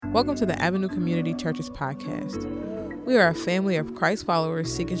Welcome to the Avenue Community Churches podcast. We are a family of Christ followers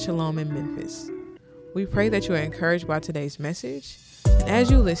seeking shalom in Memphis. We pray that you are encouraged by today's message, and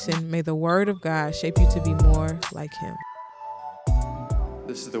as you listen, may the word of God shape you to be more like him.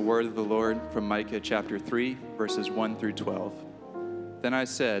 This is the word of the Lord from Micah chapter 3, verses 1 through 12. Then I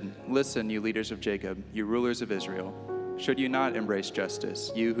said, "Listen, you leaders of Jacob, you rulers of Israel. Should you not embrace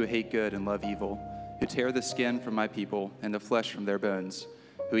justice, you who hate good and love evil, who tear the skin from my people and the flesh from their bones,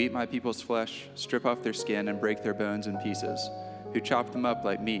 who eat my people's flesh, strip off their skin and break their bones in pieces, who chop them up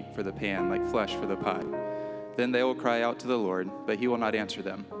like meat for the pan, like flesh for the pot? Then they will cry out to the Lord, but he will not answer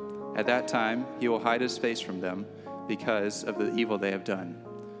them. At that time, he will hide his face from them because of the evil they have done.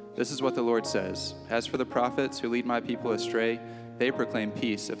 This is what the Lord says. As for the prophets who lead my people astray, they proclaim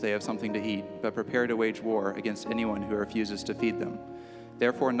peace if they have something to eat, but prepare to wage war against anyone who refuses to feed them.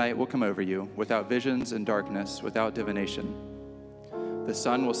 Therefore night will come over you, without visions, and darkness, without divination. The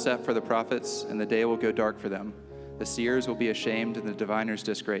sun will set for the prophets, and the day will go dark for them. The seers will be ashamed, and the diviners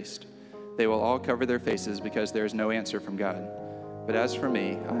disgraced. They will all cover their faces because there is no answer from God. But as for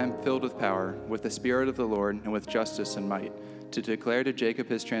me, I am filled with power, with the Spirit of the Lord, and with justice and might, to declare to Jacob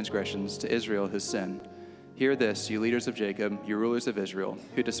his transgressions, to Israel his sin. Hear this, you leaders of Jacob, you rulers of Israel,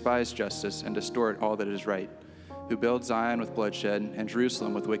 who despise justice and distort all that is right, who build Zion with bloodshed and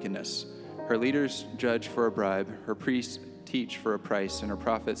Jerusalem with wickedness. Her leaders judge for a bribe, her priests teach for a price, and her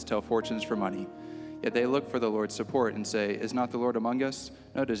prophets tell fortunes for money. Yet they look for the Lord's support and say, "Is not the Lord among us?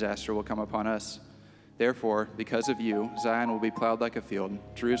 No disaster will come upon us." Therefore, because of you, Zion will be plowed like a field,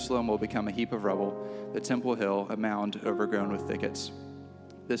 Jerusalem will become a heap of rubble, the Temple Hill a mound overgrown with thickets.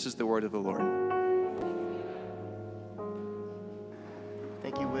 This is the word of the Lord.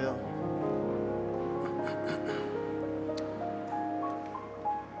 Thank you, Will.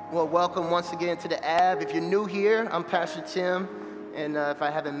 Well, welcome once again to the Ave. If you're new here, I'm Pastor Tim, and if I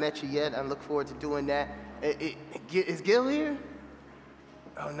haven't met you yet, I look forward to doing that. Is Gil here?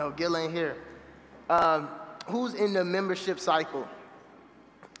 Oh, no, Gil ain't here. Who's in the membership cycle?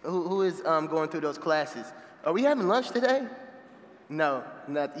 Who is going through those classes? Are we having lunch today? No,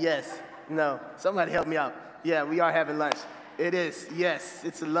 not, yes, no. Somebody help me out. Yeah, we are having lunch. It is, yes,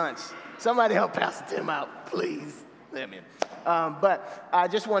 it's a lunch. Somebody help Pastor Tim out, please. Let me. But I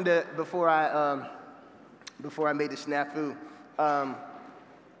just wanted to, before I made the snafu,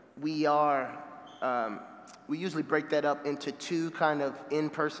 we usually break that up into two kind of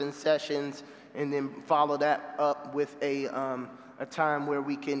in-person sessions, and then follow that up with a time where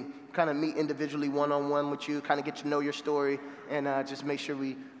we can kind of meet individually one-on-one with you, kind of get to know your story, and just make sure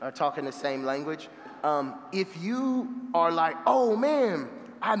we are talking the same language. If you are like, oh man,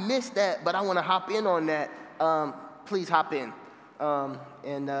 I missed that, but I want to hop in on that, please hop in.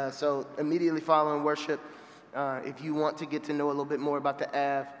 So immediately following worship, if you want to get to know a little bit more about the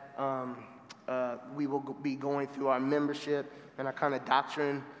Ave, we will be going through our membership and our kind of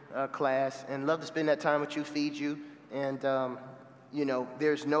doctrine class, and love to spend that time with you, feed you, and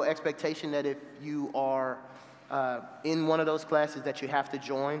there's no expectation that if you are in one of those classes that you have to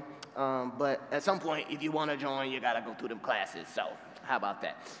join. But at some point, if you want to join, you got to go through them classes. So how about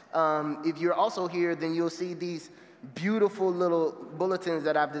that? If you're also here, then you'll see these beautiful little bulletins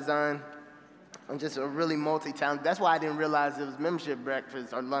that I've designed. I'm just a really multi-talented. That's why I didn't realize it was membership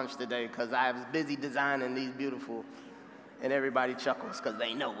breakfast or lunch today, because I was busy designing these beautiful, and everybody chuckles because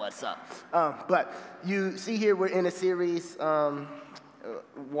they know what's up. But you see here, we're in a series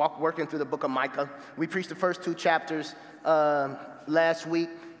working through the book of Micah. We preached the first two chapters last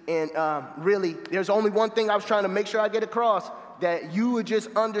week. And really, there's only one thing I was trying to make sure I get across, that you would just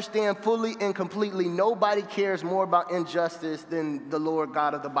understand fully and completely. Nobody cares more about injustice than the Lord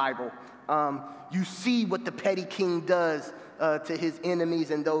God of the Bible. You see what the petty king does to his enemies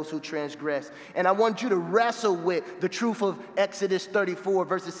and those who transgress. And I want you to wrestle with the truth of Exodus 34,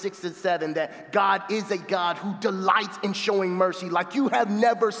 verses 6 and 7, that God is a God who delights in showing mercy. Like you have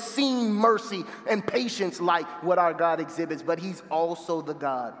never seen mercy and patience like what our God exhibits. But he's also the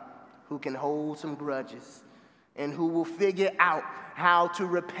God who can hold some grudges and who will figure out how to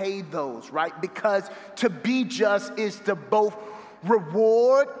repay those, right? Because to be just is to both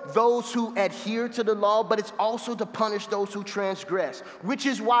reward those who adhere to the law, but it's also to punish those who transgress, which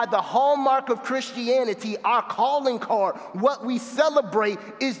is why the hallmark of Christianity, our calling card, what we celebrate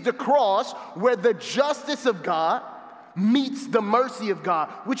is the cross, where the justice of God meets the mercy of God,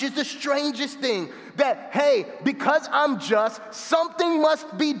 which is the strangest thing, that, hey, because I'm just, something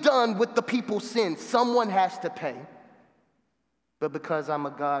must be done with the people's sin. Someone has to pay. But because I'm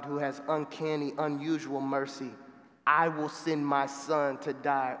a God who has uncanny, unusual mercy, I will send my son to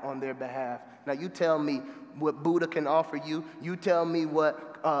die on their behalf. Now you tell me what Buddha can offer you. You tell me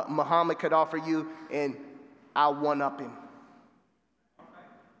what Muhammad could offer you, and I'll one-up him.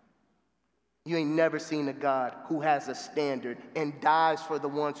 You ain't never seen a God who has a standard and dies for the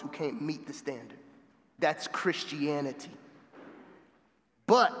ones who can't meet the standard. That's Christianity.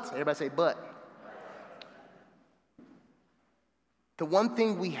 But, everybody say but. The one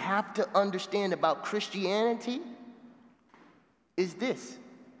thing we have to understand about Christianity is this,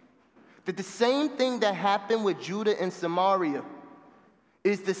 that the same thing that happened with Judah and Samaria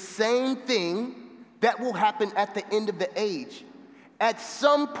is the same thing that will happen at the end of the age. At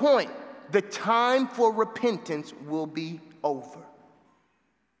some point, the time for repentance will be over.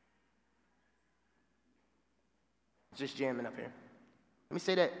 Just jamming up here. Let me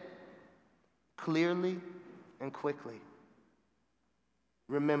say that clearly and quickly.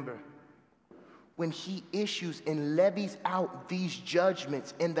 Remember, when he issues and levies out these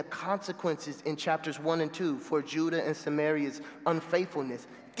judgments and the consequences in chapters 1 and 2 for Judah and Samaria's unfaithfulness,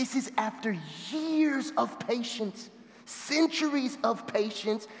 this is after years of patience, centuries of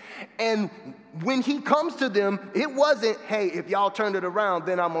patience. And when he comes to them, it wasn't, hey, if y'all turn it around,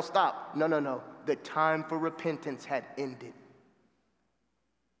 then I'm going to stop. No. The time for repentance had ended.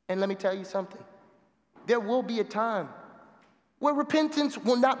 And let me tell you something. There will be a time where repentance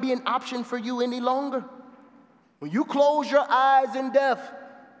will not be an option for you any longer. When you close your eyes in death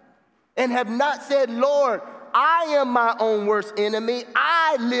and have not said, Lord, I am my own worst enemy.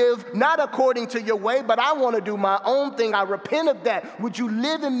 I live not according to your way, but I want to do my own thing. I repent of that. Would you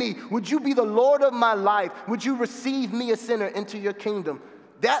live in me? Would you be the Lord of my life? Would you receive me, a sinner, into your kingdom?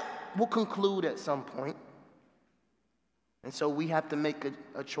 That will conclude at some point. And so we have to make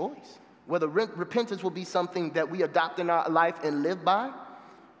a choice. Whether repentance will be something that we adopt in our life and live by,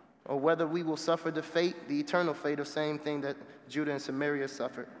 or whether we will suffer the eternal fate of same thing that Judah and Samaria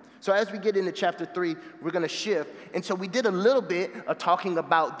suffered. So as we get into chapter 3, we're going to shift. And so we did a little bit of talking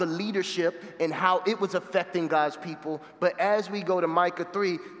about the leadership and how it was affecting God's people. But as we go to Micah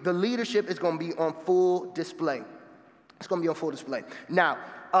 3, the leadership is going to be on full display. It's going to be on full display. Now,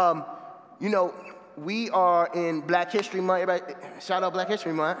 we are in Black History Month. Everybody, shout out Black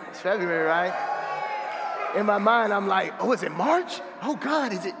History Month. It's February, right? In my mind, I'm like, oh, is it March? Oh,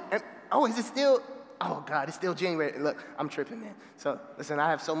 God, is it still? Oh, God, it's still January. Look, I'm tripping, man. So, listen, I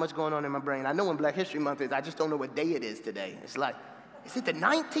have so much going on in my brain. I know when Black History Month is. I just don't know what day it is today. It's like, is it the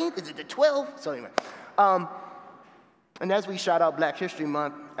 19th? Is it the 12th? So anyway. And as we shout out Black History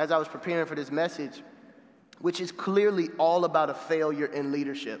Month, as I was preparing for this message, which is clearly all about a failure in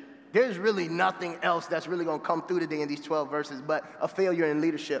leadership. There's really nothing else that's really going to come through today in these 12 verses but a failure in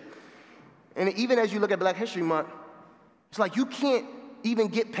leadership. And even as you look at Black History Month, it's like you can't even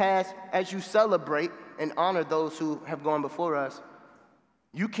get past, as you celebrate and honor those who have gone before us,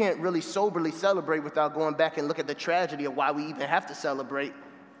 you can't really soberly celebrate without going back and look at the tragedy of why we even have to celebrate.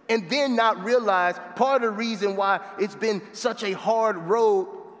 And then not realize part of the reason why it's been such a hard road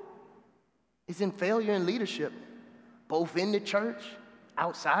is in failure in leadership, both in the church,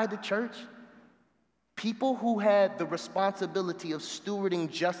 outside the church. People who had the responsibility of stewarding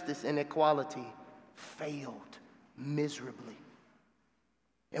justice and equality failed miserably.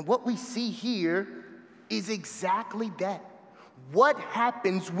 And what we see here is exactly that. What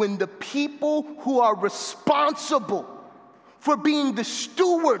happens when the people who are responsible for being the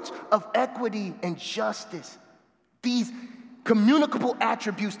stewards of equity and justice, these communicable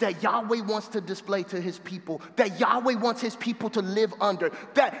attributes that Yahweh wants to display to his people, that Yahweh wants his people to live under,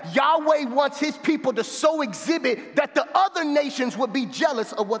 that Yahweh wants his people to so exhibit that the other nations would be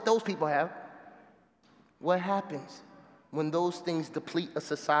jealous of what those people have. What happens when those things deplete a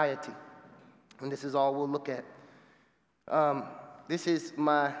society? And this is all we'll look at. This is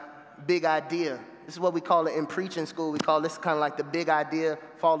my big idea. This is what we call it in preaching school. We call this kind of like the big idea,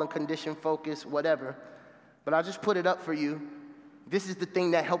 fallen condition, focus, whatever. But I'll just put it up for you. This is the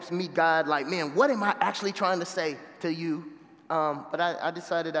thing that helps me guide, like, man, what am I actually trying to say to you? But I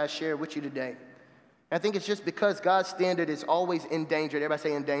decided I'd share it with you today. I think it's just because God's standard is always endangered. Everybody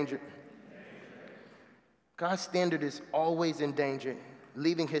say endangered. God's standard is always endangered,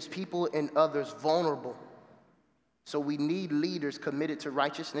 leaving his people and others vulnerable. So we need leaders committed to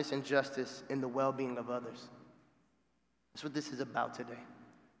righteousness and justice in the well-being of others. That's what this is about today.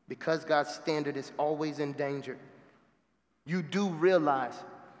 Because God's standard is always endangered, you do realize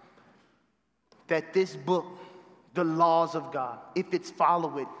that this book, the laws of God, if it's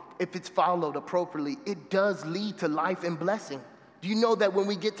followed appropriately, it does lead to life and blessing. Do you know that when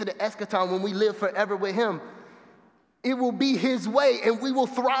we get to the eschaton, when we live forever with him, it will be his way, and we will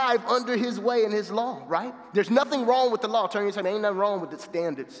thrive under his way and his law, right? There's nothing wrong with the law. Turn your side, there ain't nothing wrong with the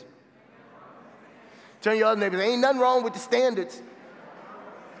standards. Turn your other neighbor, there ain't nothing wrong with the standards.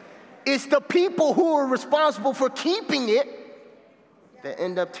 It's the people who are responsible for keeping it that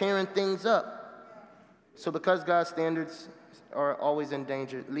end up tearing things up. So because God's standards are always in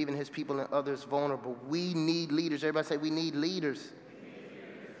danger, leaving his people and others vulnerable, we need leaders. Everybody say, we need leaders.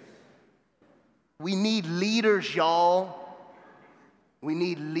 We need leaders, y'all. We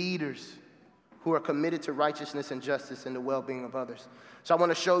need leaders who are committed to righteousness and justice and the well-being of others. So I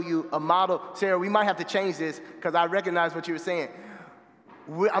want to show you a model. Sarah, we might have to change this because I recognize what you were saying.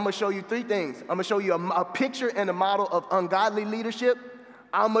 I'm going to show you three things. I'm going to show you a picture and a model of ungodly leadership.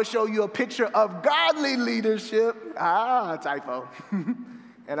 I'm going to show you a picture of godly leadership. Typo.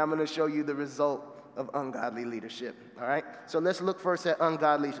 And I'm going to show you the result of ungodly leadership. All right? So let's look first at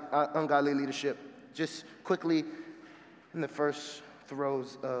ungodly leadership. Just quickly in the first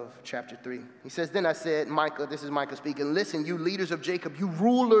throes of chapter 3. He says, then I said, Micah, this is Micah speaking, listen, you leaders of Jacob, you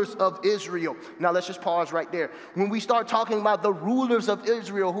rulers of Israel. Now let's just pause right there. When we start talking about the rulers of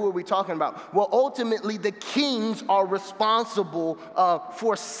Israel, who are we talking about? Well, ultimately, the kings are responsible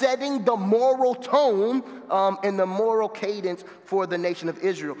for setting the moral tone and the moral cadence for the nation of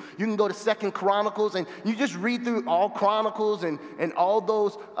Israel. You can go to 2 Chronicles and you just read through all Chronicles and all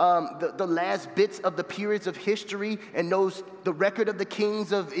those, the last bits of the periods of history and the record of the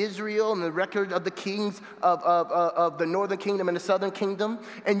kings of Israel and the record of the kings of the northern kingdom and the southern kingdom.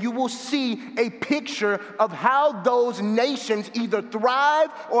 And you will see a picture of how those nations either thrive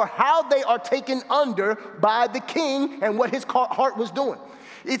or how they are taken under by the king and what his heart was doing.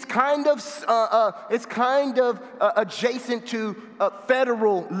 It's kind of adjacent to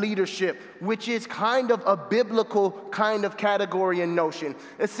federal leadership, which is kind of a biblical kind of category and notion.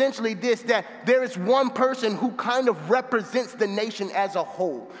 Essentially that there is one person who kind of represents the nation as a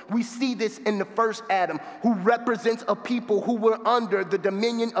whole. We see this in the first Adam, who represents a people who were under the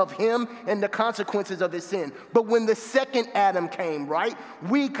dominion of him and the consequences of his sin. But when the second Adam came, right,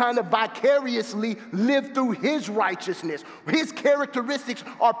 we kind of vicariously live through his righteousness. His characteristics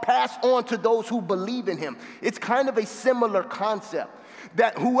are passed on to those who believe in him. It's kind of a similar concept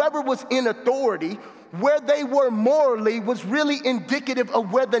that whoever was in authority, where they were morally, was really indicative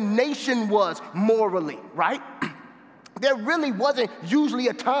of where the nation was morally, right? There really wasn't usually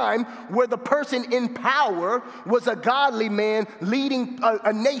a time where the person in power was a godly man leading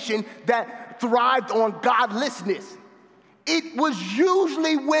a nation that thrived on godlessness. It was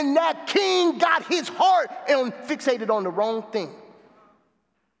usually when that king got his heart and fixated on the wrong thing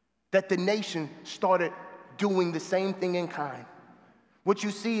that the nation started doing the same thing in kind. What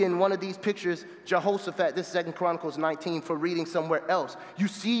you see in one of these pictures, Jehoshaphat, this is 2 Chronicles 19 for reading somewhere else. You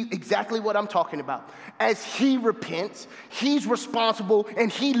see exactly what I'm talking about. As he repents, he's responsible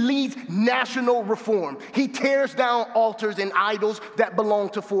and he leads national reform. He tears down altars and idols that belong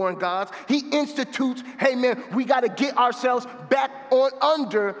to foreign gods. He institutes, hey man, we got to get ourselves back on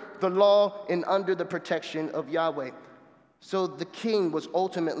under the law and under the protection of Yahweh. So the king was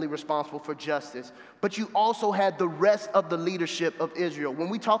ultimately responsible for justice. But you also had the rest of the leadership of Israel. When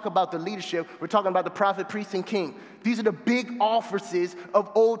we talk about the leadership, we're talking about the prophet, priest, and king. These are the big offices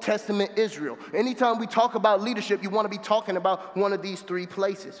of Old Testament Israel. Anytime we talk about leadership, you want to be talking about one of these three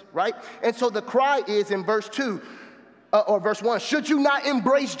places, right? And so the cry is in verse 2, or verse 1, should you not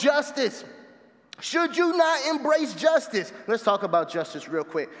embrace justice? Should you not embrace justice? Let's talk about justice real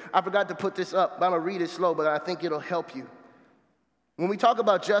quick. I forgot to put this up, but I'm going to read it slow, but I think it'll help you. When we talk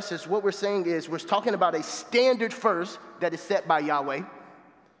about justice, what we're saying is we're talking about a standard first that is set by Yahweh.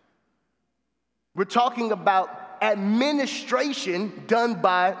 We're talking about administration done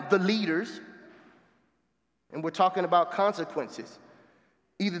by the leaders. And we're talking about consequences.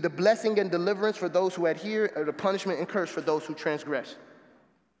 Either the blessing and deliverance for those who adhere or the punishment and curse for those who transgress.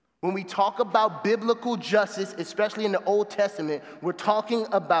 When we talk about biblical justice, especially in the Old Testament, we're talking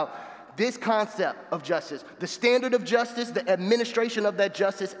about this concept of justice, the standard of justice, the administration of that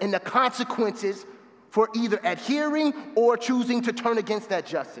justice, and the consequences for either adhering or choosing to turn against that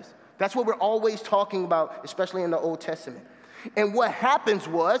justice. That's what we're always talking about, especially in the Old Testament. And what happens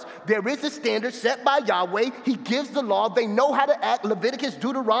was there is a standard set by Yahweh. He gives the law. They know how to act. Leviticus,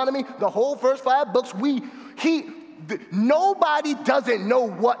 Deuteronomy, the whole first 5 books. Nobody doesn't know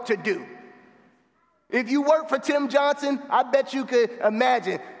what to do. If you work for Tim Johnson, I bet you could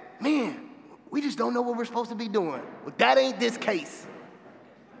imagine, man, we just don't know what we're supposed to be doing. Well, that ain't this case.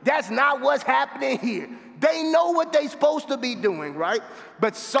 That's not what's happening here. They know what they're supposed to be doing, right?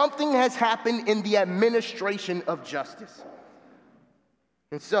 But something has happened in the administration of justice.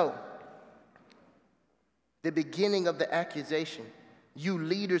 And so, the beginning of the accusation, you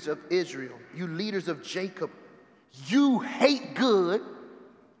leaders of Israel, you leaders of Jacob, you hate good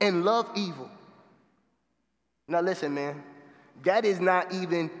and love evil. Now listen, man. That is not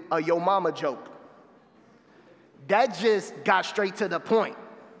even a yo mama joke. That just got straight to the point.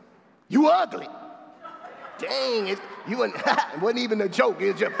 You ugly. Dang, it wasn't even a joke.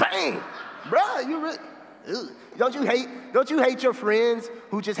 It was just bang. Bruh, you really, ugh. Don't you hate your friends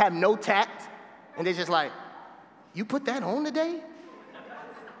who just have no tact? And they're just like, you put that on today?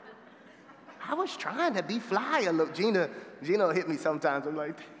 I was trying to be fly a little. Gina will hit me sometimes. I'm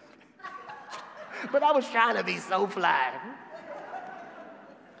like, but I was trying to be so fly.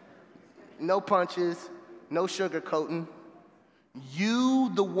 No punches, no sugarcoating.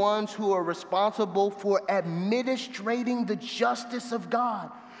 You, the ones who are responsible for administrating the justice of God,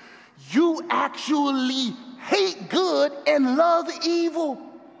 you actually hate good and love evil.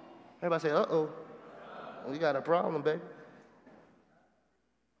 Everybody say, uh-oh, we got a problem, baby.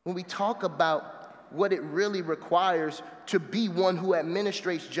 When we talk about what it really requires to be one who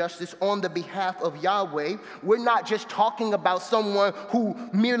administrates justice on the behalf of Yahweh, we're not just talking about someone who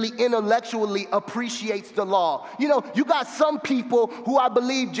merely intellectually appreciates the law. You know, you got some people who I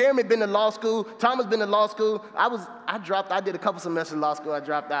believe, Jeremy been to law school, Thomas been to law school. I did a couple semesters in law school, I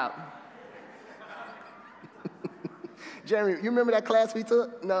dropped out. Jeremy, you remember that class we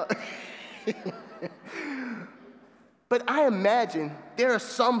took? No. But I imagine there are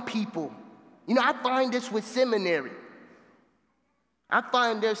some people, you know, I find this with seminary. I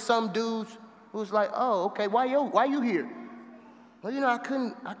find there's some dudes who's like, oh, okay, why you here? Well, you know, I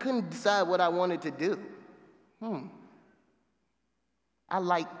couldn't decide what I wanted to do. I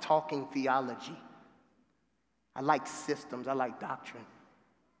like talking theology. I like systems. I like doctrine.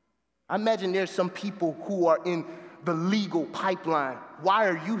 I imagine there's some people who are in the legal pipeline. Why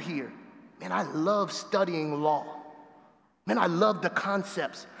are you here? Man, I love studying law. Man, I love the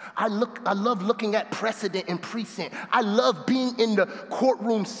concepts. I love looking at precedent and present. I love being in the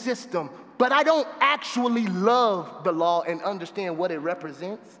courtroom system, but I don't actually love the law and understand what it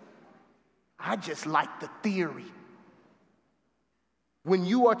represents. I just like the theory. When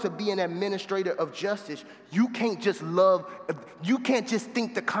you are to be an administrator of justice, you can't just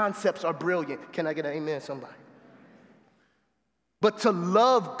think the concepts are brilliant. Can I get an amen, somebody? But to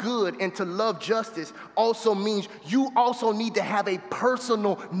love good and to love justice also means you also need to have a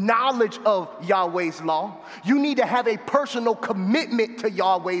personal knowledge of Yahweh's law. You need to have a personal commitment to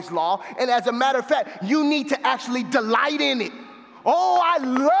Yahweh's law. And as a matter of fact, you need to actually delight in it. Oh, I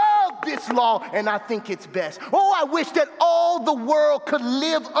love this law and I think it's best. Oh, I wish that all the world could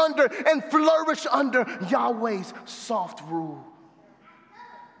live under and flourish under Yahweh's soft rule.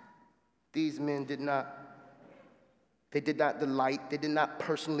 These men did not. They did not delight. They did not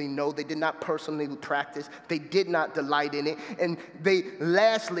personally know. They did not personally practice. They did not delight in it. And they,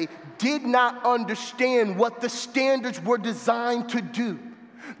 lastly, did not understand what the standards were designed to do.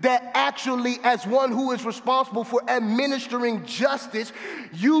 That actually, as one who is responsible for administering justice,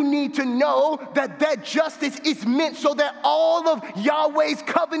 you need to know that that justice is meant so that all of Yahweh's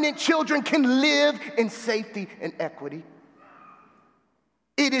covenant children can live in safety and equity.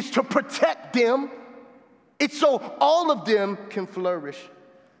 It is to protect them. It's so all of them can flourish.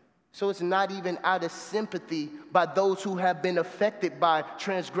 So it's not even out of sympathy by those who have been affected by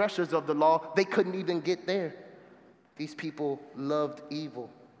transgressors of the law. They couldn't even get there. These people loved evil.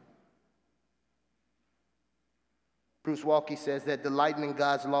 Bruce Walke says that delighting in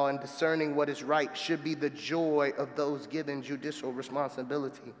God's law and discerning what is right should be the joy of those given judicial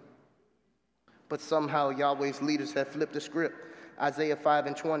responsibility. But somehow Yahweh's leaders have flipped the script. Isaiah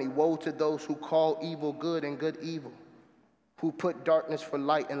 5:20, woe to those who call evil good and good evil, who put darkness for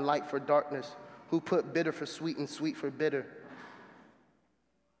light and light for darkness, who put bitter for sweet and sweet for bitter.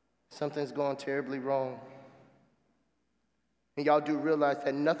 Something's going terribly wrong. And y'all do realize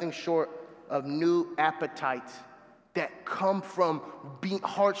that nothing short of new appetites that come from being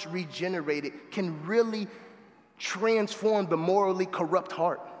hearts regenerated can really transform the morally corrupt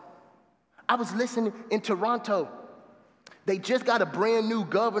heart. I was listening in Toronto. They just got a brand new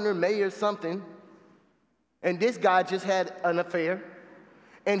governor, mayor, something, and this guy just had an affair,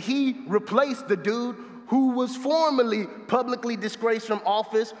 and he replaced the dude who was formerly publicly disgraced from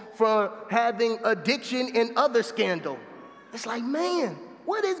office for having addiction and other scandal. It's like, man,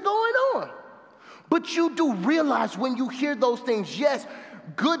 what is going on? But you do realize when you hear those things, yes,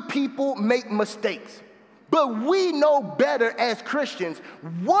 good people make mistakes. But we know better as Christians.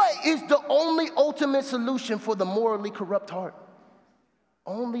 What is the only ultimate solution for the morally corrupt heart?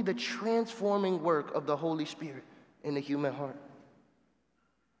 Only the transforming work of the Holy Spirit in the human heart.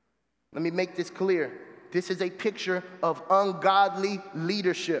 Let me make this clear. This is a picture of ungodly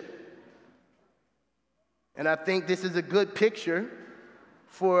leadership. And I think this is a good picture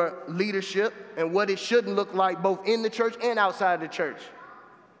for leadership and what it shouldn't look like both in the church and outside the church.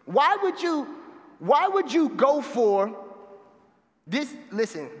 Why would you go for this?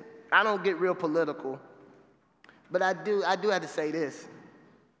 Listen, I don't get real political, but I do have to say this.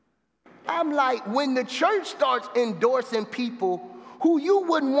 I'm like, when the church starts endorsing people who you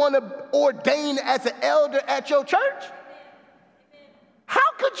wouldn't want to ordain as an elder at your church,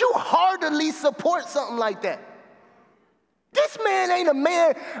 how could you heartily support something like that? This man ain't a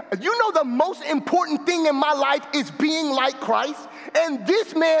man. You know, the most important thing in my life is being like Christ. And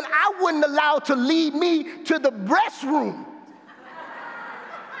this man, I wouldn't allow to lead me to the restroom.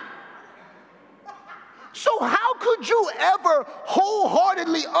 So how could you ever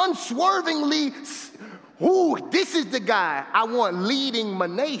wholeheartedly, unswervingly, this is the guy I want leading my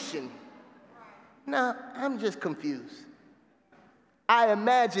nation? Now, I'm just confused. I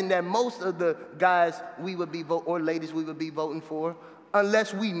imagine that most of the guys we would be or ladies we would be voting for,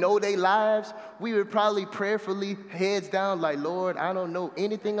 unless we know their lives, we would probably prayerfully, heads down, like, Lord, I don't know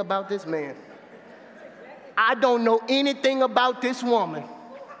anything about this man. I don't know anything about this woman.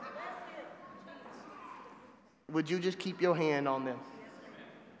 Would you just keep your hand on them?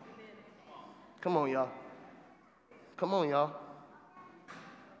 Come on, y'all. Come on, y'all.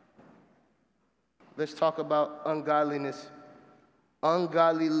 Let's talk about ungodliness.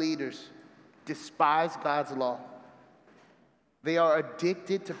 Ungodly leaders despise God's law. They are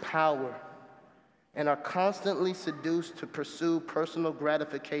addicted to power and are constantly seduced to pursue personal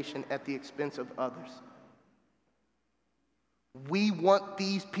gratification at the expense of others. We want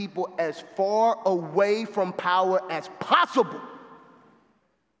these people as far away from power as possible.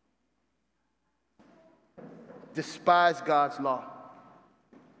 Despise God's law.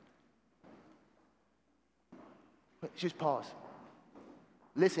 Just pause.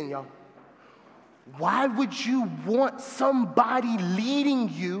 Listen, y'all. Why would you want somebody leading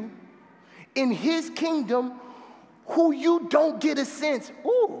you in his kingdom who you don't get a sense,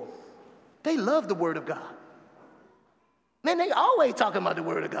 ooh, they love the word of God? Man, they always talking about the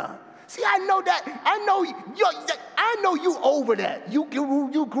word of God. See, I know that. I know you over that. You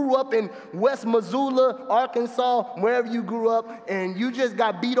grew up in West Missoula, Arkansas, wherever you grew up, and you just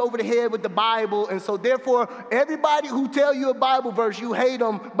got beat over the head with the Bible, and so therefore, everybody who tell you a Bible verse, you hate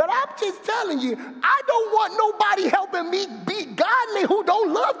them. But I'm just telling you, I don't want nobody helping me be godly who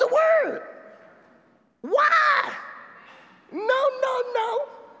don't love the word. Why? No.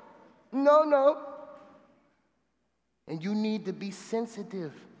 And you need to be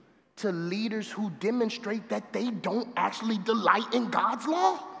sensitive to leaders who demonstrate that they don't actually delight in God's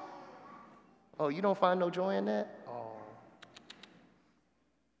law. Oh, you don't find no joy in that? Oh.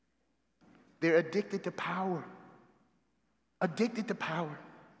 They're addicted to power. Addicted to power.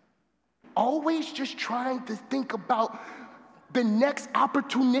 Always just trying to think about the next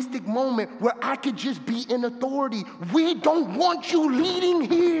opportunistic moment where I could just be in authority. We don't want you leading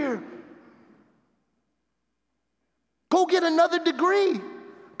here. Go get another degree.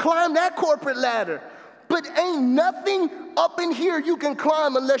 Climb that corporate ladder. But ain't nothing up in here you can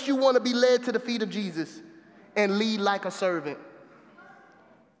climb unless you want to be led to the feet of Jesus and lead like a servant.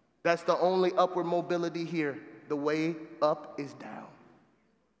 That's the only upward mobility here. The way up is down.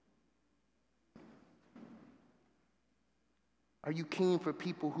 Are you keen for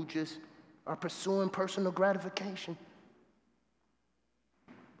people who just are pursuing personal gratification?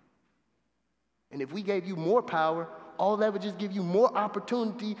 And if we gave you more power, all that would just give you more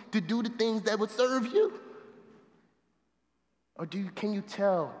opportunity to do the things that would serve you. Or can you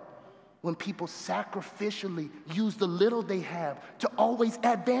tell when people sacrificially use the little they have to always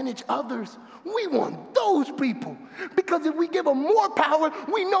advantage others? We want those people, because if we give them more power,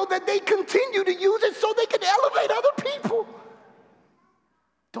 we know that they continue to use it so they can elevate other people.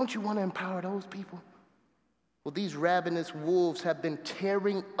 Don't you want to empower those people? Well, these ravenous wolves have been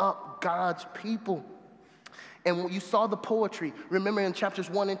tearing up God's people. And when you saw the poetry, remember in chapters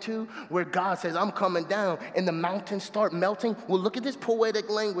 1 and 2, where God says, I'm coming down, and the mountains start melting? Well, look at this poetic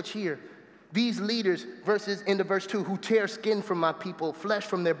language here. These leaders, into verse 2, who tear skin from my people, flesh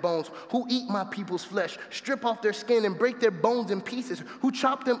from their bones, who eat my people's flesh, strip off their skin and break their bones in pieces, who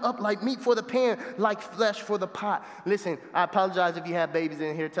chop them up like meat for the pan, like flesh for the pot. Listen, I apologize if you have babies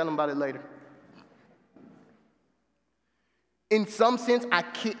in here. Tell them about it later. In some sense,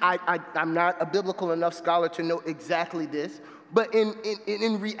 I'm not a biblical enough scholar to know exactly this, but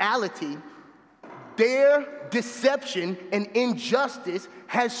in reality, their deception and injustice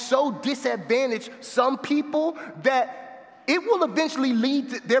has so disadvantaged some people that it will eventually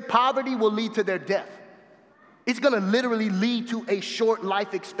their poverty will lead to their death. It's going to literally lead to a short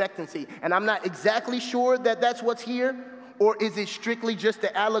life expectancy. And I'm not exactly sure that that's what's here, Or is it strictly just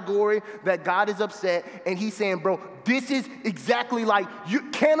the allegory that God is upset and he's saying, bro, this is exactly like,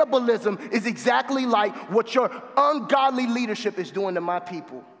 cannibalism is exactly like what your ungodly leadership is doing to my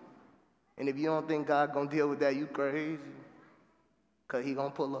people. And if you don't think God gonna deal with that, you crazy. Because he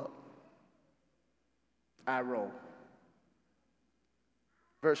gonna pull up. I roll.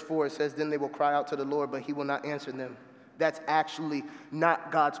 Verse 4, it says, then they will cry out to the Lord, but he will not answer them. That's actually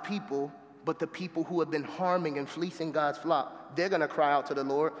not God's people, but the people who have been harming and fleecing God's flock. They're going to cry out to the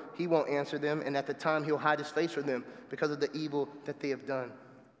Lord. He won't answer them, and at the time he'll hide his face from them because of the evil that they have done.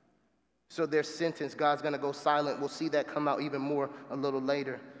 So their sentence, God's going to go silent. We'll see that come out even more a little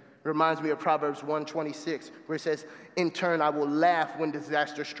later. Reminds me of Proverbs 1:26, where it says, in turn, I will laugh when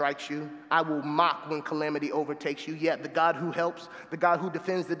disaster strikes you. I will mock when calamity overtakes you. Yet the God who helps, the God who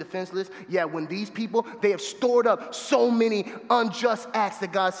defends the defenseless, when these people, they have stored up so many unjust acts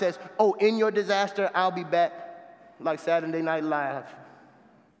that God says, oh, in your disaster, I'll be back like Saturday Night Live.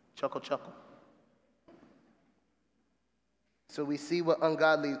 Chuckle, chuckle. So we see what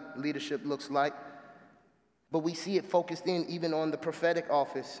ungodly leadership looks like, but we see it focused in even on the prophetic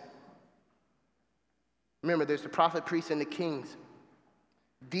office. Remember, there's the prophet, priests, and the kings.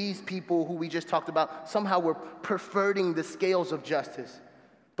 These people who we just talked about somehow were perverting the scales of justice.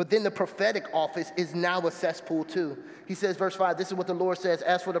 But then the prophetic office is now a cesspool too. He says, verse 5, this is what the Lord says,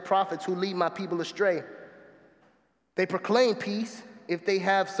 as for the prophets who lead my people astray, they proclaim peace if they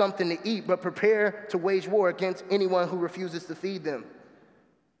have something to eat, but prepare to wage war against anyone who refuses to feed them.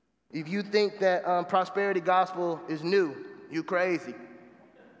 If you think that prosperity gospel is new, you're crazy.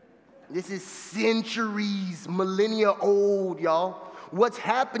 This is centuries, millennia old, y'all. What's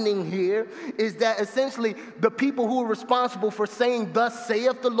happening here is that essentially the people who are responsible for saying, thus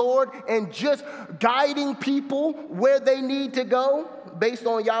saith the Lord, and just guiding people where they need to go based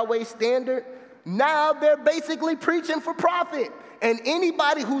on Yahweh's standard, now they're basically preaching for profit. And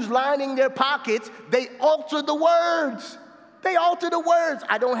anybody who's lining their pockets, they alter the words. They alter the words.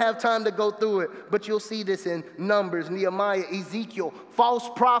 I don't have time to go through it, but you'll see this in Numbers, Nehemiah, Ezekiel, false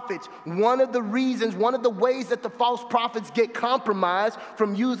prophets. One of the ways that the false prophets get compromised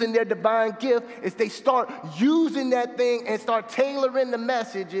from using their divine gift is they start using that thing and start tailoring the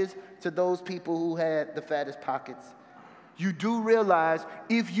messages to those people who had the fattest pockets. You do realize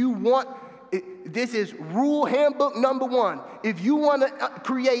if you want, this is rule handbook number 1. If you want to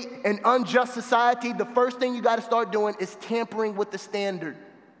create an unjust society, the first thing you got to start doing is tampering with the standard.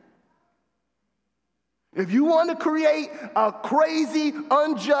 If you want to create a crazy,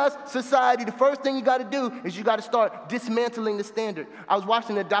 unjust society, the first thing you got to do is you got to start dismantling the standard. I was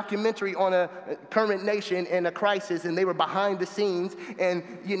watching a documentary on a current nation in a crisis, and they were behind the scenes. And,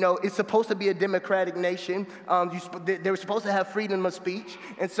 it's supposed to be a democratic nation. They were supposed to have freedom of speech.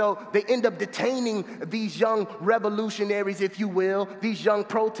 And so they end up detaining these young revolutionaries, if you will, these young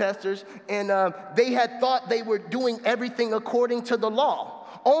protesters. And they had thought they were doing everything according to the law,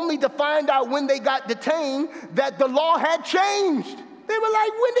 only to find out when they got detained that the law had changed. They were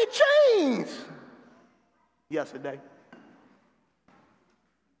like, when did it change? Yesterday.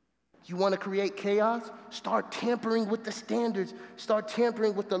 You want to create chaos? Start tampering with the standards. Start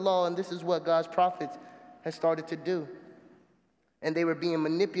tampering with the law. And this is what God's prophets had started to do. And they were being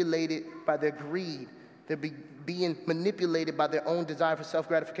manipulated by their greed. They're being manipulated by their own desire for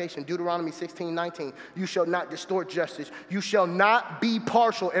self-gratification. Deuteronomy 16:19, you shall not distort justice. You shall not be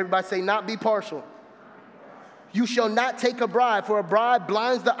partial. Everybody say, not be partial. You shall not take a bribe, for a bribe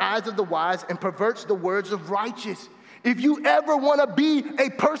blinds the eyes of the wise and perverts the words of righteous. If you ever want to be a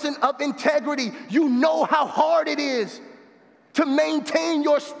person of integrity, you know how hard it is to maintain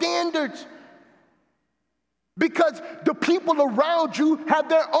your standards. Because the people around you have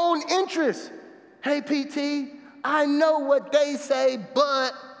their own interests. Hey, PT, I know what they say,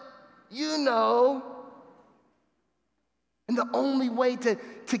 but you know. And the only way to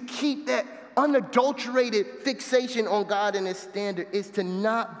keep that unadulterated fixation on God and his standard is to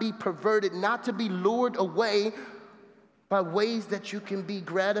not be perverted, not to be lured away by ways that you can be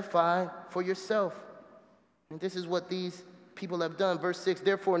gratified for yourself. And this is what these people have done. Verse 6,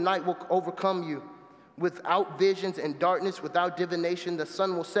 therefore night will overcome you. Without visions and darkness, without divination, the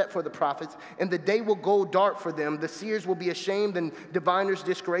sun will set for the prophets, and the day will go dark for them. The seers will be ashamed and diviners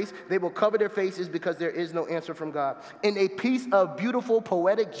disgraced. They will cover their faces because there is no answer from God. In a piece of beautiful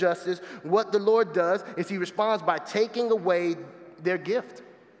poetic justice, what the Lord does is he responds by taking away their gift.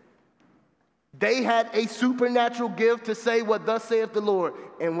 They had a supernatural gift to say what thus saith the Lord.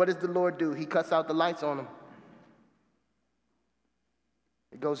 And what does the Lord do? He cuts out the lights on them.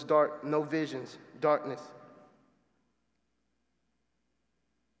 It goes dark, no visions, darkness.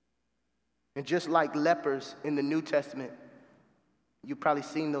 And just like lepers in the New Testament, You've probably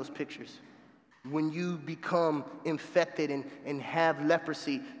seen those pictures. When you become infected and have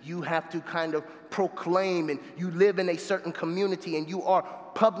leprosy, you have to kind of proclaim, and you live in a certain community, and you are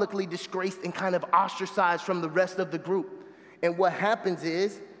publicly disgraced and kind of ostracized from the rest of the group. And what happens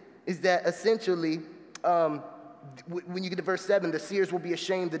is that essentially, when you get to verse 7, the seers will be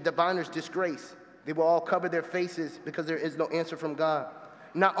ashamed, the diviners disgrace. They will all cover their faces because there is no answer from God.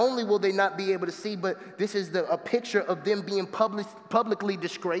 Not only will they not be able to see, but this is a picture of them being publicly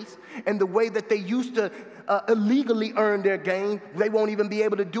disgraced. And the way that they used to illegally earn their gain, they won't even be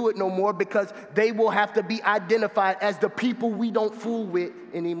able to do it no more because they will have to be identified as the people we don't fool with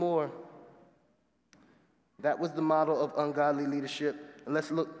anymore. That was the model of ungodly leadership. And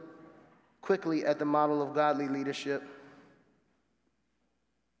let's look quickly at the model of godly leadership.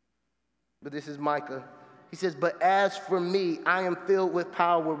 But this is Micah. He says, but as for me, I am filled with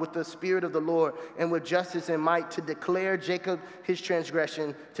power, with the Spirit of the Lord, and with justice and might to declare Jacob his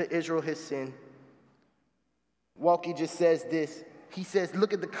transgression, to Israel his sin. Walkie just says this. He says,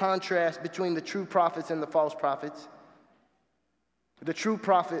 look at the contrast between the true prophets and the false prophets. The true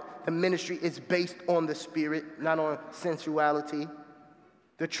prophet, the ministry is based on the Spirit, not on sensuality.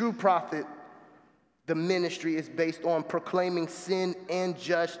 The true prophet, the ministry is based on proclaiming sin and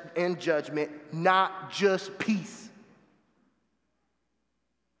judgment, not just peace.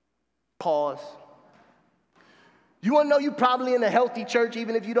 Pause. You want to know you're probably in a healthy church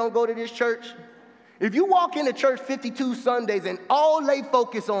even if you don't go to this church? If you walk into church 52 Sundays and all they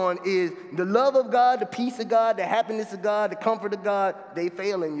focus on is the love of God, the peace of God, the happiness of God, the comfort of God, they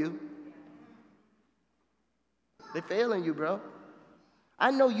failing you. They failing you, bro. I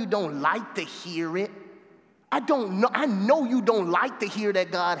know you don't like to hear it. I know you don't like to hear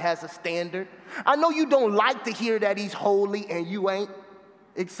that God has a standard. I know you don't like to hear that he's holy and you ain't,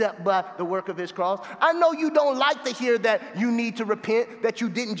 except by the work of his cross. I know you don't like to hear that you need to repent, that you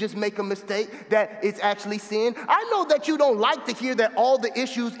didn't just make a mistake, that it's actually sin. I know that you don't like to hear that all the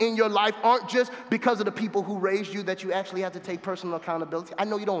issues in your life aren't just because of the people who raised you, that you actually have to take personal accountability. I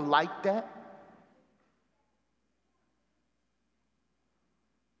know you don't like that.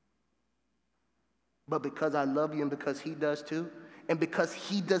 But because I love you and because he does too, and because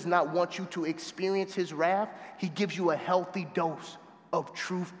he does not want you to experience his wrath, he gives you a healthy dose of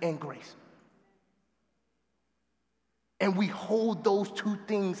truth and grace. And we hold those two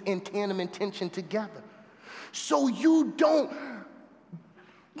things in tandem and tension together. So you don't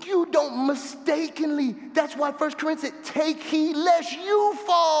mistakenly, that's why 1 Corinthians said, take heed lest you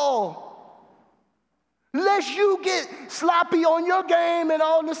fall. Lest you get sloppy on your game and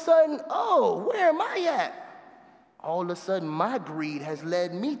all of a sudden, oh, where am I at? All of a sudden, my greed has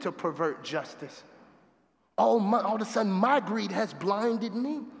led me to pervert justice. All of a sudden, my greed has blinded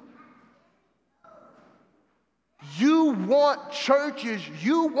me. You want churches,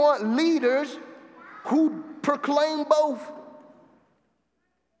 you want leaders who proclaim both.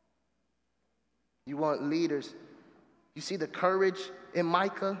 You want leaders. You see the courage in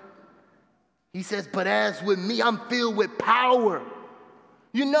Micah? He says, but as with me, I'm filled with power.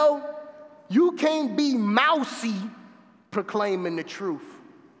 You know, you can't be mousy proclaiming the truth.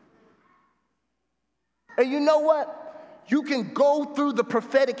 And you know what? You can go through the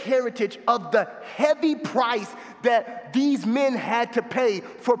prophetic heritage of the heavy price that these men had to pay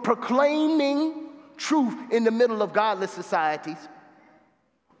for proclaiming truth in the middle of godless societies.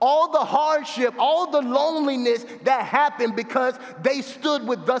 All the hardship, all the loneliness that happened because they stood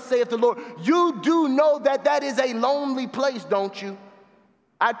with thus saith the Lord. You do know that that is a lonely place, don't you?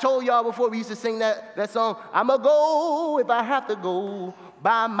 I told y'all before we used to sing that song, I'ma go if I have to go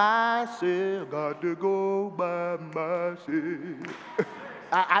by myself. Got to go by myself.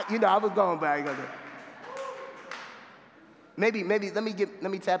 I was going by. Maybe let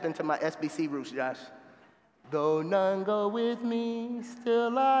me tap into my SBC roots, Josh. Though none go with me,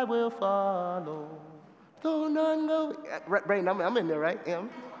 still I will follow. Though none go. Brayden, I'm in there, right? Yeah.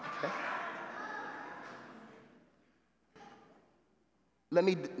 Okay.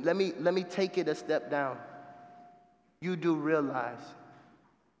 Let me take it a step down. You do realize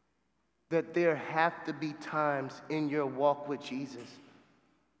that there have to be times in your walk with Jesus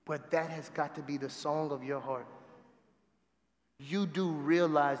where that has got to be the song of your heart. You do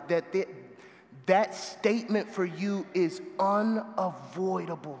realize that that statement for you is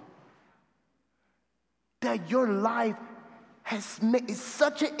unavoidable. That your life is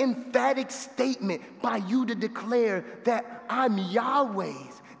such an emphatic statement by you to declare that I'm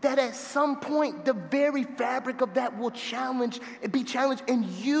Yahweh's, that at some point the very fabric of that will be challenged, and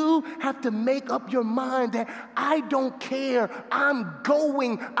you have to make up your mind that I don't care, I'm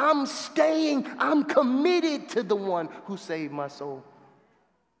going, I'm staying, I'm committed to the one who saved my soul.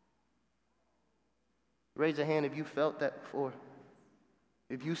 Raise a hand if you felt that before.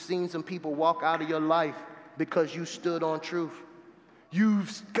 If you've seen some people walk out of your life because you stood on truth.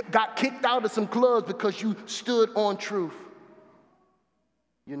 You've got kicked out of some clubs because you stood on truth.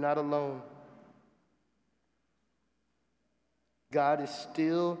 You're not alone. God is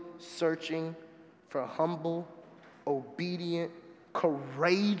still searching for humble, obedient,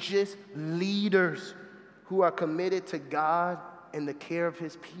 courageous leaders who are committed to God and the care of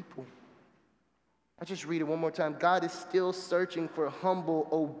his people. I just read it one more time. God is still searching for humble,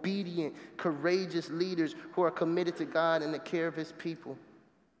 obedient, courageous leaders who are committed to God and the care of his people.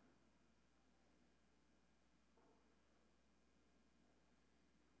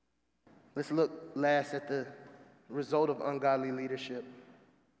 Let's look last at the result of ungodly leadership.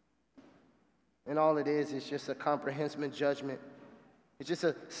 And all it is just a comprehensive judgment. It's just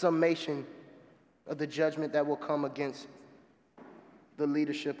a summation of the judgment that will come against the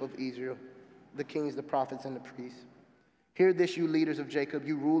leadership of Israel, the kings, the prophets, and the priests. Hear this, you leaders of Jacob,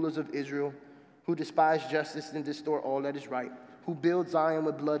 you rulers of Israel, who despise justice and distort all that is right, who build Zion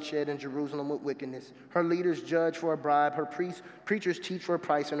with bloodshed and Jerusalem with wickedness. Her leaders judge for a bribe, her preachers teach for a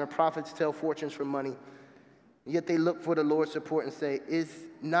price, and her prophets tell fortunes for money. Yet they look for the Lord's support and say, is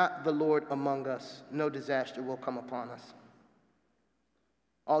not the Lord among us? No disaster will come upon us.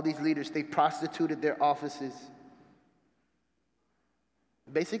 All these leaders, they prostituted their offices.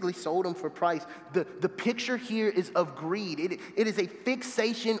 Basically sold them for price. The picture here is of greed. It is a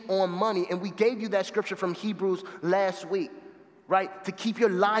fixation on money. And we gave you that scripture from Hebrews last week, right? To keep your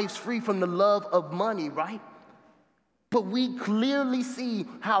lives free from the love of money, right? But we clearly see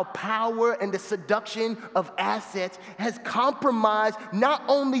how power and the seduction of assets has compromised not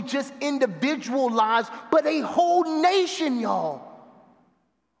only just individual lives, but a whole nation, y'all.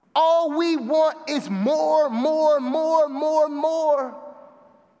 All we want is more.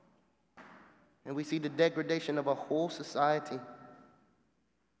 And we see the degradation of a whole society.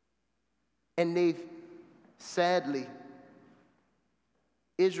 And they've, sadly,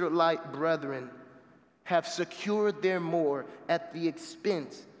 Israelite brethren have secured their more at the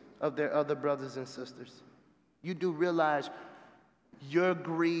expense of their other brothers and sisters. You do realize your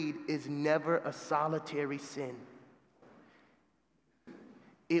greed is never a solitary sin.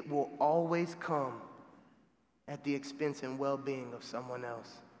 It will always come at the expense and well-being of someone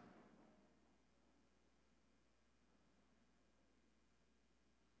else.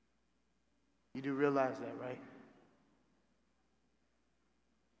 You do realize that, right?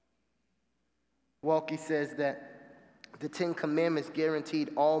 Walkie says that the Ten Commandments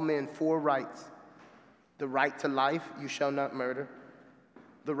guaranteed all men 4 rights. The right to life, you shall not murder.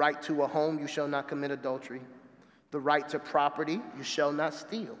 The right to a home, you shall not commit adultery. The right to property, you shall not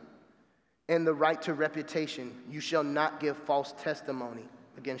steal. And the right to reputation, you shall not give false testimony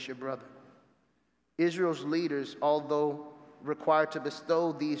against your brother. Israel's leaders, although required to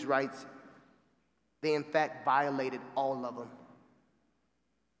bestow these rights, they in fact violated all of them.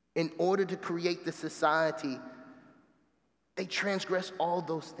 In order to create the society, they transgressed all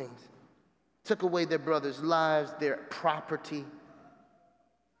those things. Took away their brothers' lives, their property,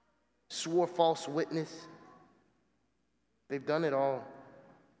 swore false witness. They've done it all.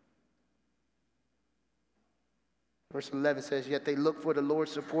 Verse 11 says, yet they look for the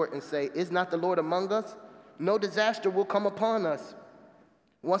Lord's support and say, is not the Lord among us? No disaster will come upon us.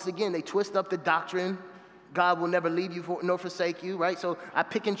 Once again, they twist up the doctrine. God will never leave you nor forsake you, right? So I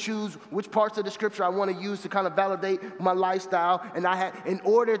pick and choose which parts of the scripture I want to use to kind of validate my lifestyle. And in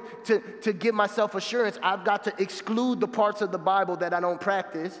order to give myself assurance, I've got to exclude the parts of the Bible that I don't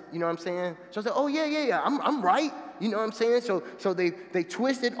practice. You know what I'm saying? So I say, oh, yeah, I'm right. You know what I'm saying? So they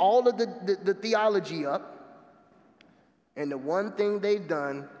twisted all of the theology up. And the one thing they've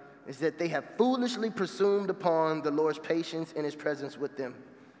done is that they have foolishly presumed upon the Lord's patience and his presence with them.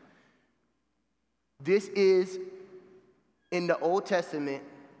 This is, in the Old Testament,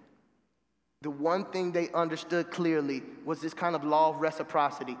 the one thing they understood clearly was this kind of law of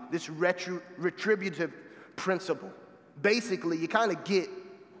reciprocity, this retributive principle. Basically, you kind of get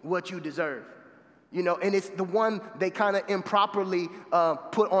what you deserve. You know, and it's the one they kind of improperly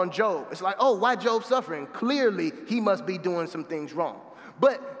put on Job. It's like, oh, why Job suffering? Clearly, he must be doing some things wrong.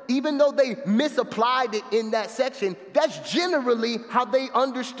 But even though they misapplied it in that section, that's generally how they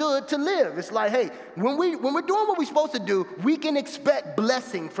understood to live. It's like, hey, when we're doing what we're supposed to do, we can expect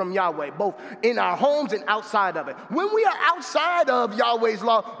blessing from Yahweh, both in our homes and outside of it. When we are outside of Yahweh's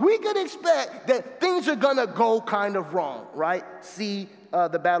law, we can expect that things are going to go kind of wrong, right? See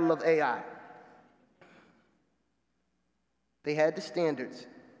the battle of Ai. They had the standards.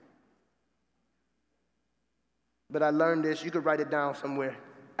 But I learned this, you could write it down somewhere.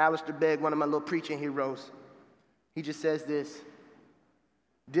 Alistair Begg, one of my little preaching heroes, he just says this: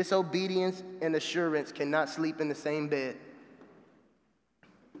 disobedience and assurance cannot sleep in the same bed.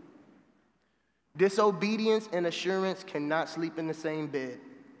 Disobedience and assurance cannot sleep in the same bed.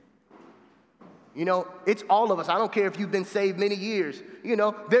 You know, it's all of us. I don't care if you've been saved many years. You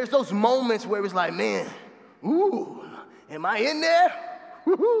know, there's those moments where it's like, man, ooh, am I in there?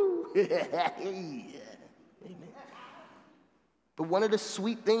 Woo-hoo. Amen. But one of the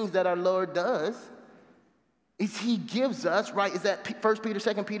sweet things that our Lord does is he gives us, right, is that 1 Peter,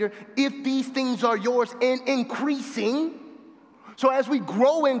 2 Peter, if these things are yours and increasing. So as we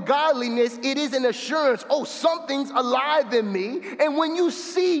grow in godliness, it is an assurance, oh, something's alive in me. And when you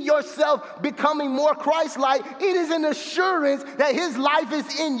see yourself becoming more Christ-like, it is an assurance that his life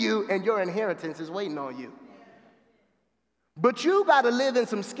is in you and your inheritance is waiting on you. But you got to live in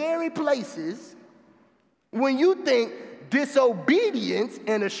some scary places when you think disobedience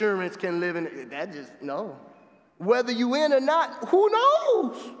and assurance can live in that. Just, no. Whether you in or not, who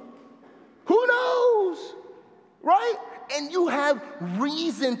knows? Who knows? Right? And you have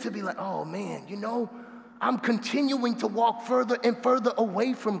reason to be like, oh man, you know, I'm continuing to walk further and further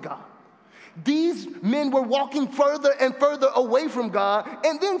away from God. These men were walking further and further away from God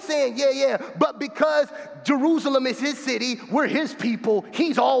and then saying, yeah, but because Jerusalem is his city, we're his people,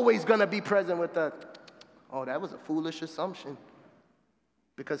 he's always going to be present with us. Oh, that was a foolish assumption.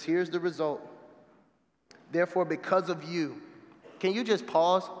 Because here's the result. Therefore, because of you, can you just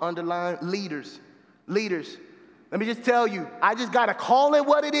pause, underline, leaders. Let me just tell you, I just got to call it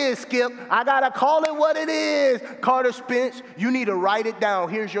what it is, Skip. I got to call it what it is. Carter Spence, you need to write it down.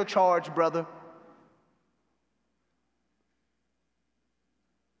 Here's your charge, brother.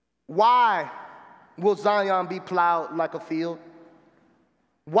 Why will Zion be plowed like a field?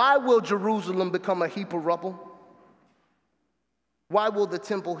 Why will Jerusalem become a heap of rubble? Why will the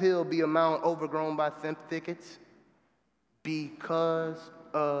Temple Hill be a mound overgrown by thickets? Because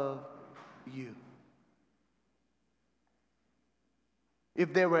of you.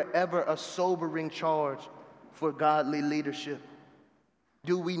 If there were ever a sobering charge for godly leadership,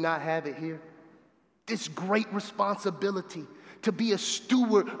 do we not have it here? This great responsibility to be a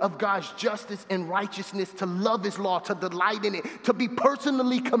steward of God's justice and righteousness, to love his law, to delight in it, to be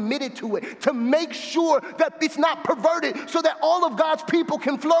personally committed to it, to make sure that it's not perverted so that all of God's people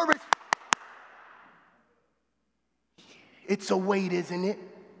can flourish. It's a weight, isn't it?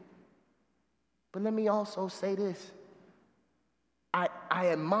 But let me also say this. I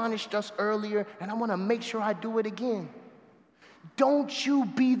admonished us earlier, and I want to make sure I do it again. Don't you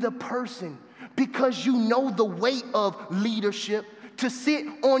be the person, because you know the weight of leadership, to sit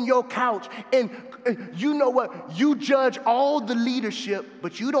on your couch and you know what? You judge all the leadership,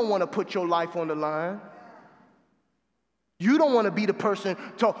 but you don't want to put your life on the line. You don't want to be the person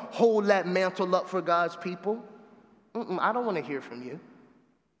to hold that mantle up for God's people. I don't want to hear from you.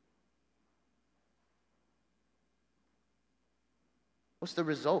 What's the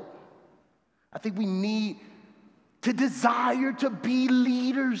result? I think we need to desire to be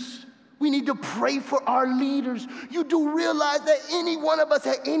leaders. We need to pray for our leaders. You do realize that any one of us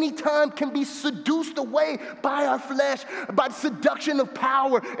at any time can be seduced away by our flesh, by the seduction of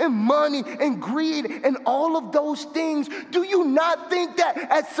power and money and greed and all of those things. Do you not think that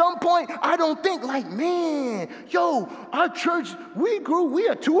at some point, I don't think like, man, yo, our church, we grew, we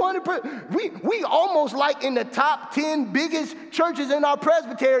are 200%, we almost like in the top 10 biggest churches in our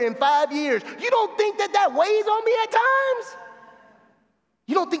presbytery in 5 years. You don't think that that weighs on me at times?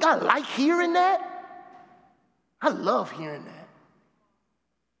 You don't think I like hearing that? I love hearing that.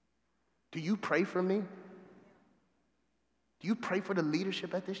 Do you pray for me? Do you pray for the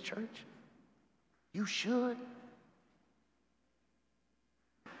leadership at this church? You should.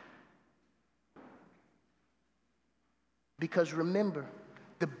 Because remember,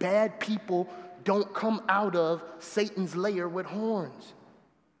 the bad people don't come out of Satan's lair with horns.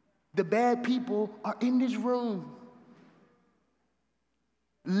 The bad people are in this room,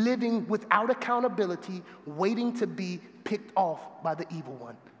 living without accountability, waiting to be picked off by the evil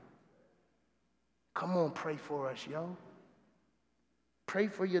one. Come on, pray for us, yo. Pray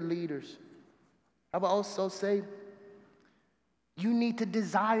for your leaders. I will also say, you need to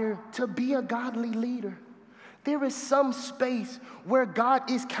desire to be a godly leader. There is some space where God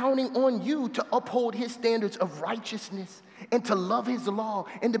is counting on you to uphold his standards of righteousness and to love his law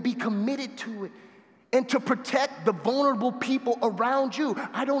and to be committed to it, and to protect the vulnerable people around you.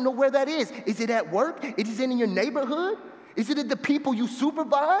 I don't know where that is. Is it at work? Is it in your neighborhood? Is it the people you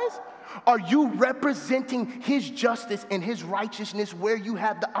supervise? Are you representing his justice and his righteousness where you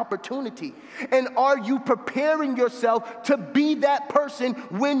have the opportunity? And are you preparing yourself to be that person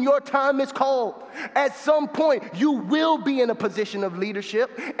when your time is called? At some point, you will be in a position of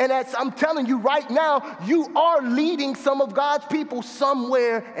leadership. And as I'm telling you right now, you are leading some of God's people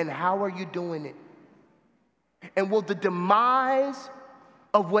somewhere. And how are you doing it? And will the demise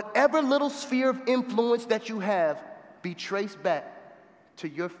of whatever little sphere of influence that you have be traced back to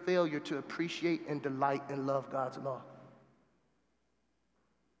your failure to appreciate and delight and love God's law?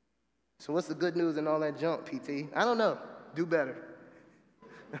 So what's the good news in all that junk, PT? I don't know. Do better.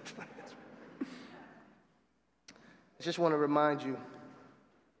 I just want to remind you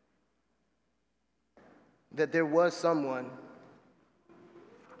that there was someone,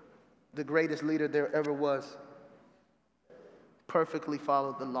 the greatest leader there ever was, perfectly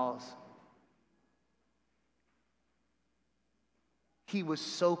followed the laws. He was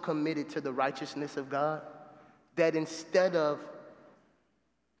so committed to the righteousness of God that instead of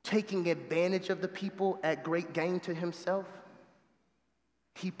taking advantage of the people at great gain to himself,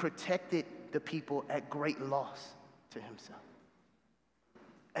 he protected the people at great loss to himself,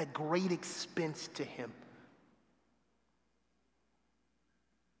 at great expense to him.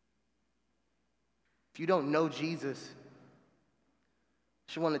 If you don't know Jesus,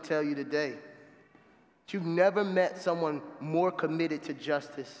 I just want to tell you today, you've never met someone more committed to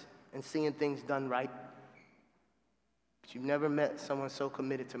justice and seeing things done right. But you've never met someone so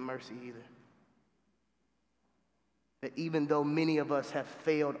committed to mercy either. That even though many of us have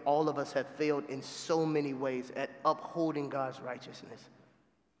failed, all of us have failed in so many ways at upholding God's righteousness.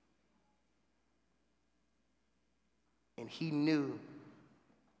 And he knew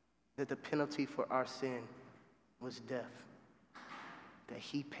that the penalty for our sin was death. That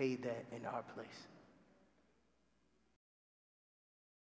he paid that in our place.